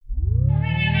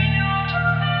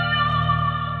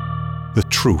the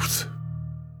truth.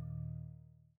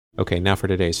 Okay, now for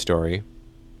today's story.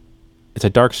 It's a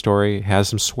dark story, has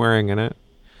some swearing in it,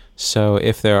 so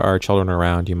if there are children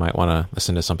around, you might want to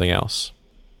listen to something else.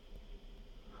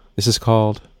 This is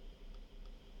called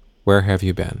Where Have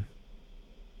You Been?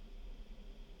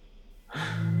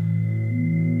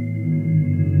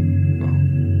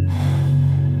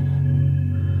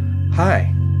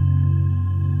 Hi.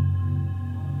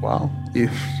 Wow.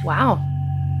 Wow.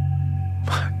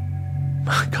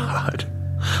 My God.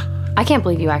 I can't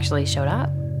believe you actually showed up.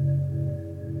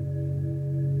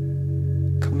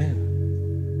 Come in.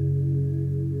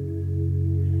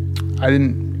 I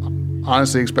didn't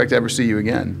honestly expect to ever see you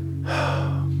again.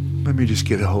 Let me just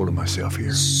get a hold of myself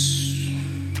here.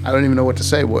 I don't even know what to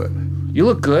say. What? You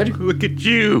look good. Look at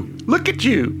you. Look at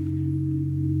you.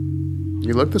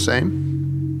 You look the same.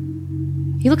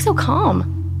 You look so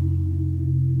calm.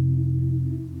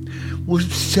 Well,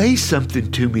 say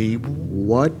something to me.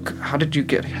 What How did you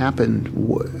get... happened?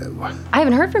 I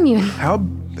haven't heard from you. How,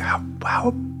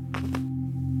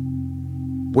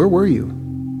 Where were you?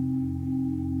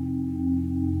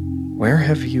 Where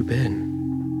have you been?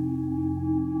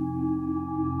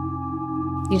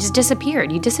 You just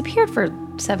disappeared. You disappeared for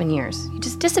 7 years. You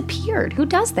just disappeared. Who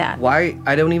does that? Why?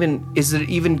 I don't even...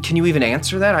 Can you even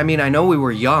answer that? I mean, I know we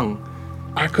were young.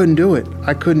 I couldn't do it.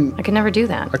 I couldn't never do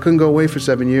that. go away for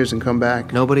 7 years and come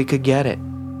back. Nobody could get it.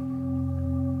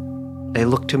 They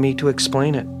looked to me to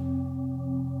explain it.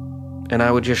 And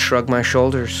I would just shrug my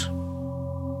shoulders.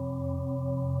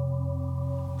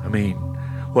 I mean,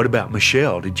 what about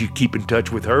Michelle? Did you keep in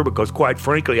touch with her? Because quite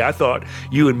frankly, I thought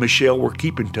you and Michelle were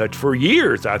keeping touch for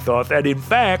years. I thought that, in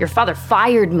fact... Your father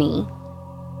fired me.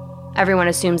 Everyone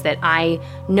assumes that I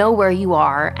know where you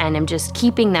are and am just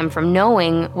keeping them from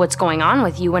knowing what's going on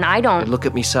with you when I don't. They'd look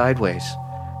at me sideways.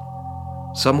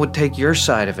 Some would take your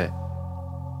side of it.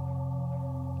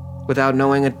 Without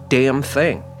knowing a damn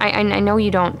thing. I know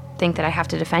you don't think that I have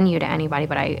to defend you to anybody,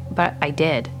 but I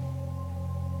did.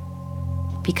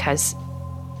 Because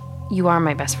you are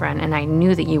my best friend, and I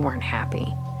knew that you weren't happy.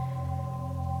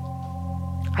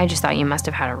 I just thought you must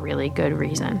have had a really good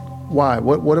reason. Why?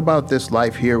 What about this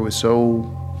life here was so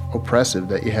oppressive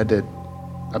that you had to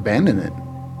abandon it?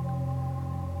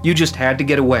 You just had to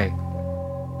get away.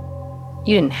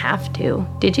 You didn't have to,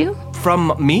 did you?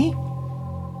 From me?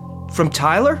 From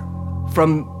Tyler?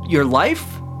 From your life?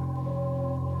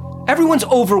 Everyone's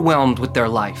overwhelmed with their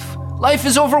life. Life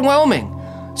is overwhelming.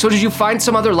 So did you find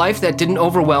some other life that didn't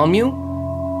overwhelm you?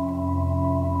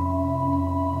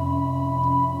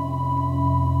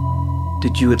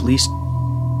 Did you at least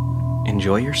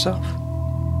enjoy yourself?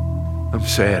 I'm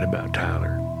sad about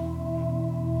Tyler.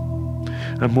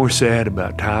 I'm more sad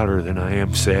about Tyler than I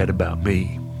am sad about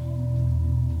me.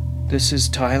 This is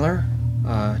Tyler.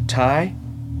 Ty?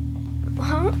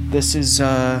 Huh? This is,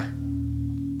 remember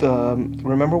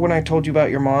when I told you about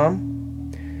your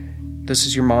mom? This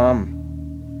is your mom.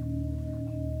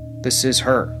 This is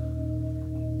her.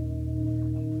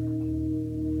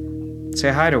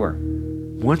 Say hi to her.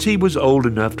 Once he was old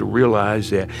enough to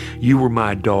realize that you were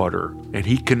my daughter, and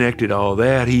he connected all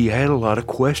that, he had a lot of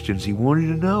questions he wanted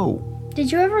to know.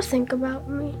 Did you ever think about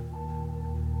me?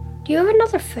 Do you have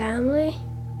another family?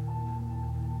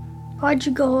 Why'd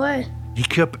you go away? He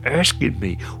kept asking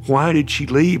me, why did she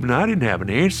leave? And I didn't have an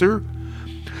answer.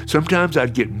 Sometimes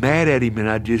I'd get mad at him and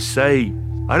I'd just say,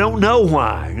 I don't know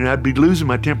why. And I'd be losing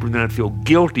my temper and then I'd feel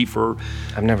guilty for...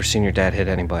 I've never seen your dad hit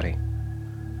anybody.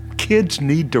 Kids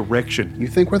need direction. You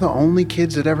think we're the only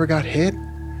kids that ever got hit?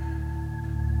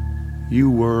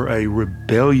 You were a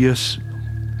rebellious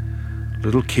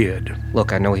little kid.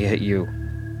 Look, I know he hit you,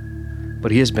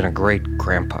 but he has been a great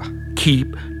grandpa.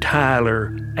 Keep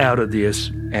Tyler out of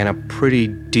this. And a pretty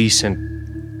decent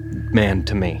man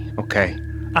to me, okay?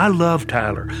 I love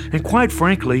Tyler, and quite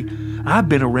frankly, I've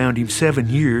been around him 7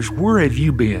 years. Where have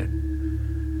you been?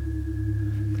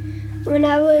 When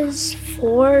I was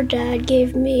 4, Dad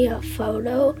gave me a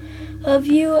photo of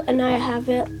you, and I have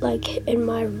it like in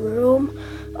my room,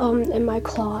 in my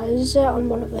closet on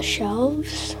one of the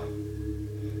shelves.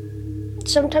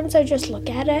 Sometimes I just look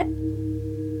at it.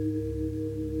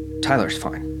 Tyler's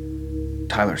fine.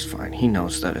 Tyler's fine. He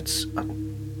knows that it's a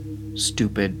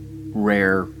stupid,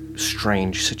 rare,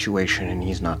 strange situation and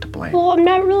he's not to blame. Well, I'm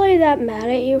not really that mad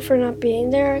at you for not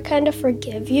being there. I kind of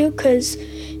forgive you because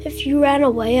if you ran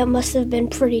away, it must have been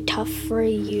pretty tough for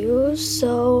you.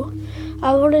 So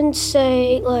I wouldn't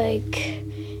say, like,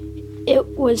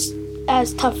 it was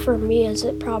as tough for me as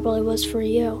it probably was for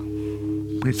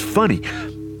you. It's funny.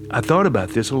 I thought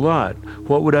about this a lot.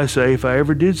 What would I say if I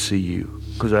ever did see you?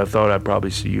 Because I thought I'd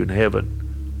probably see you in heaven.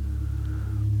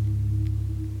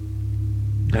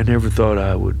 I never thought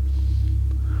I would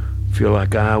feel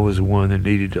like I was the one that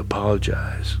needed to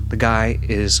apologize. The guy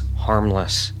is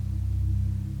harmless.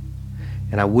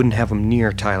 And I wouldn't have him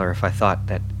near Tyler if I thought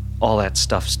that all that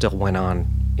stuff still went on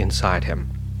inside him.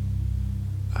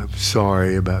 I'm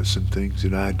sorry about some things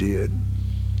that I did.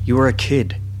 You were a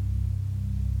kid.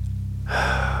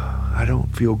 I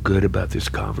don't feel good about this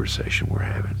conversation we're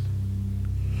having.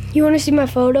 You want to see my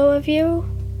photo of you?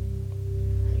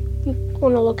 You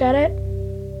want to look at it?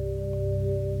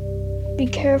 Be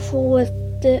careful with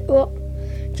it. Well,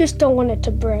 just don't want it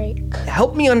to break.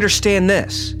 Help me understand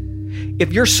this.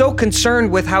 If you're so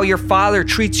concerned with how your father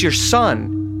treats your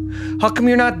son, how come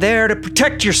you're not there to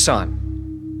protect your son?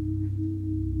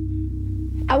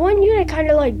 I want you to kind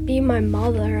of like be my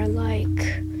mother. Like,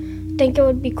 think it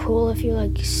would be cool if you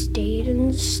like stayed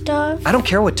and stuff. I don't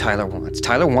care what Tyler wants.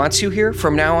 Tyler wants you here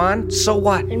from now on, so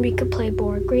what? And we could play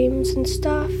board games and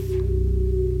stuff.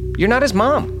 You're not his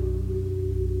mom.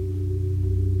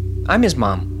 I'm his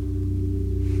mom.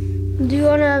 Do you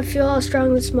want to feel how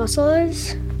strong this muscle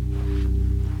is?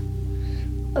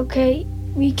 Okay,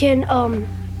 we can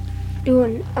do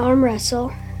an arm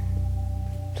wrestle.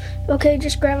 Okay,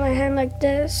 just grab my hand like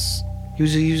this. He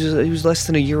was less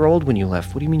than a year old when you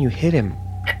left. What do you mean you hit him?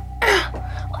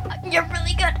 You're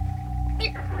really good.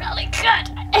 You're really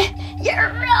good.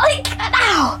 You're really good.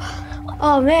 Ow!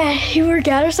 Oh man, you work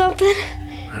out or something?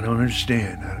 I don't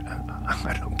understand.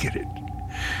 I don't get it.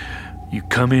 You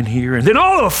come in here and then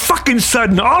all of a fucking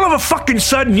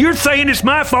sudden, you're saying it's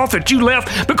my fault that you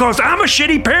left because I'm a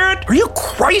shitty parent? Are you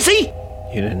crazy?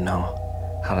 You didn't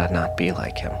know how to not be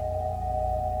like him.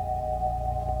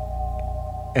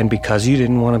 And because you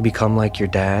didn't want to become like your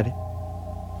dad,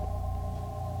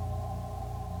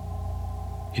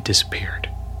 you disappeared.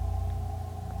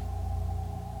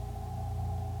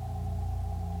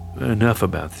 Enough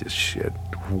about this shit.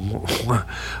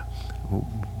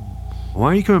 Why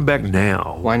are you coming back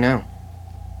now? Why now?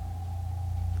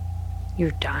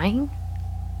 You're dying?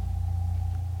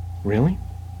 Really?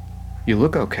 You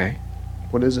look okay.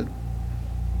 What is it?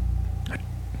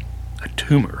 A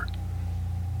tumor.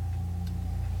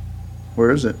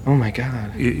 Where is it? Oh my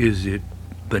God. Is it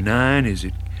benign? Is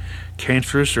it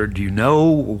cancerous? Or do you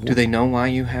know? Do they know why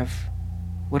you have...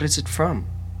 What is it from?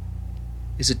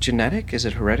 Is it genetic? Is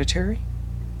it hereditary?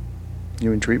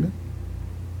 You in treatment?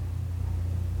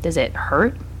 Does it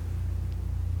hurt?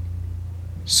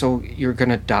 So you're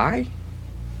gonna die?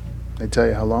 They tell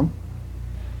you how long?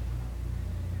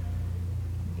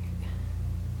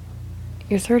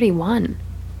 You're 31.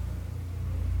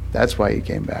 That's why you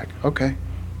came back. Okay.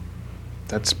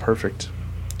 That's perfect.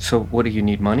 So what, do you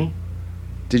need money?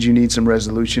 Did you need some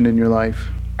resolution in your life?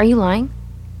 Are you lying?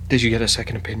 Did you get a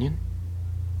second opinion?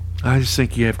 I just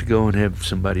think you have to go and have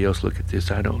somebody else look at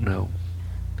this. I don't know.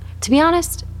 To be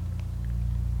honest,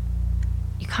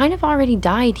 you kind of already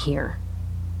died here.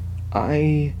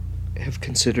 I have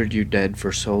considered you dead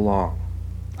for so long.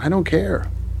 I don't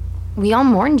care. We all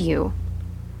mourned you.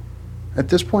 At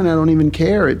this point, I don't even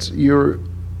care. You're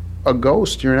a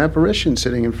ghost. You're an apparition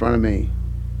sitting in front of me.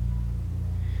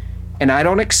 And I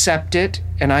don't accept it,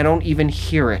 and I don't even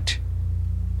hear it.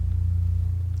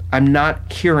 I'm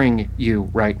not hearing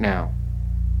you right now.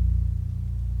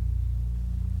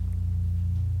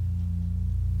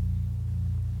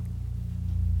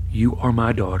 You are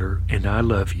my daughter, and I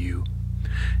love you.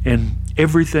 And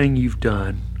everything you've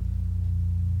done,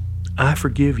 I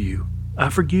forgive you. I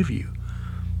forgive you.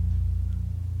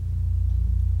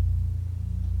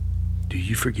 Do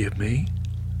you forgive me?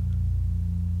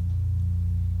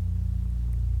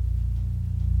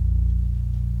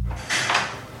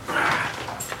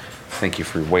 Thank you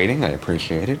for waiting. I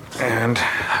appreciate it. And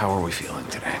how are we feeling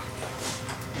today?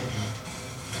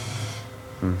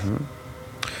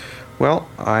 Well,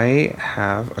 I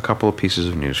have a couple of pieces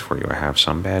of news for you. I have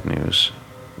some bad news,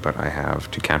 but I have,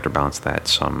 to counterbalance that,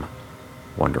 some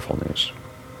wonderful news.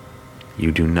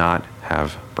 You do not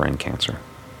have brain cancer.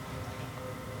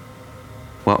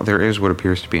 Well, there is what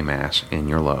appears to be a mass in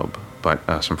your lobe,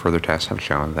 but some further tests have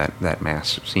shown that that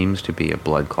mass seems to be a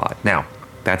blood clot. Now,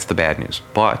 that's the bad news,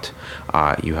 but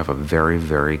you have a very,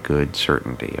 very good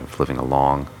certainty of living a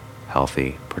long,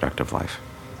 healthy, productive life.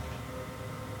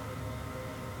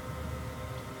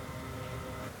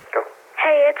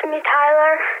 Hey, it's me,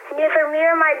 Tyler. Neither me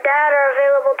or my dad are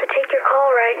available to take your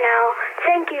call right now.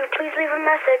 Thank you. Please leave a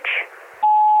message.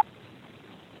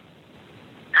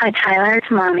 Hi, Tyler.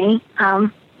 It's Mommy.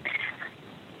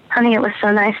 Honey, it was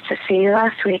so nice to see you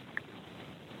last week.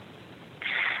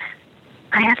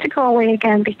 I have to go away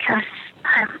again because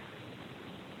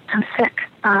I'm sick.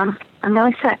 I'm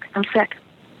really sick. I'm sick.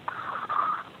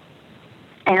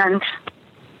 And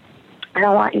I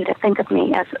don't want you to think of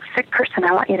me as a sick person.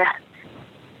 I want you to,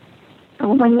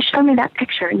 when you show me that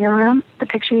picture in your room, the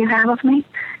picture you have of me,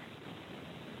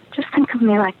 just think of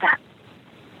me like that.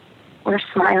 We're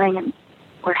smiling and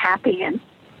we're happy, and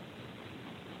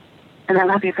I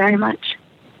love you very much.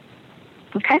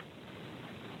 Okay?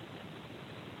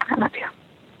 I love you.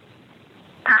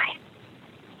 Bye.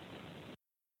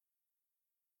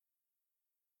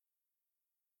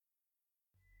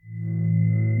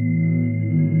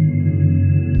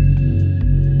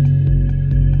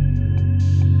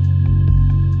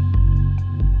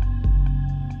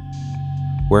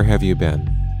 Where Have You Been?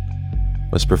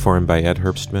 Was performed by Ed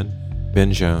Herbstman,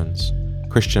 Ben Jones,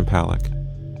 Christian Palak,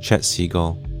 Chet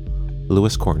Siegel,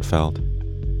 Louis Kornfeld,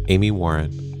 Amy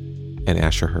Warren, and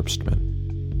Asher Herbstman.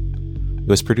 It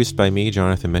was produced by me,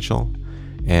 Jonathan Mitchell,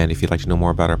 and if you'd like to know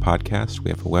more about our podcast,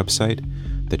 we have a website,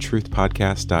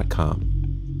 thetruthpodcast.com.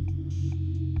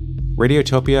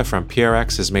 Radiotopia from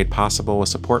PRX is made possible with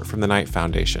support from the Knight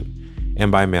Foundation and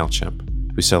by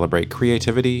MailChimp, who celebrate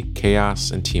creativity,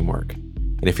 chaos, and teamwork.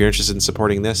 And if you're interested in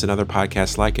supporting this and other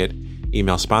podcasts like it,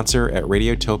 email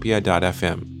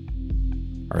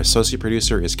sponsor@radiotopia.fm. Our associate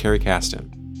producer is Carrie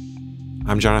Caston.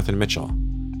 I'm Jonathan Mitchell,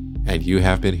 and you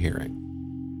have been hearing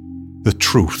The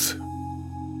Truth.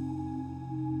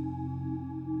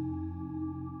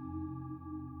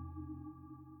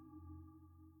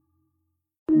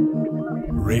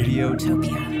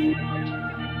 Radiotopia.